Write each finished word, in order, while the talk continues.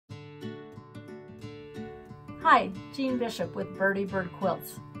Hi, Jean Bishop with Birdie Bird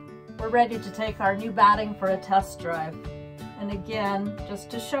Quilts. We're ready to take our new batting for a test drive. And again, just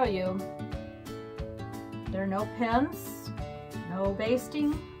to show you, there are no pins, no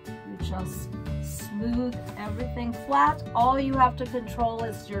basting. You just smooth everything flat. All you have to control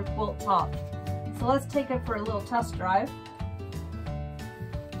is your quilt top. So let's take it for a little test drive.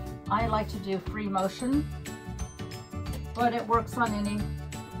 I like to do free motion, but it works on any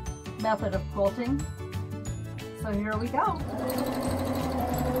method of quilting. So here we go.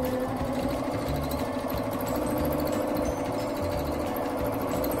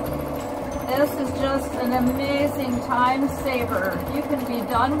 This is just an amazing time saver. You can be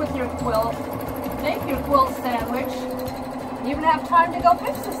done with your quilt, make your quilt sandwich, even have time to go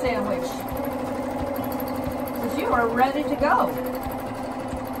fix the sandwich, because you are ready to go.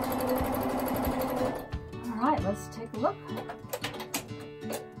 All right, let's take a look.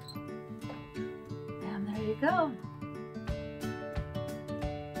 And there you go.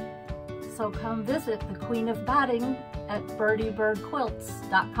 So come visit the Queen of Batting at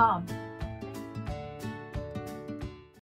birdiebirdquilts.com.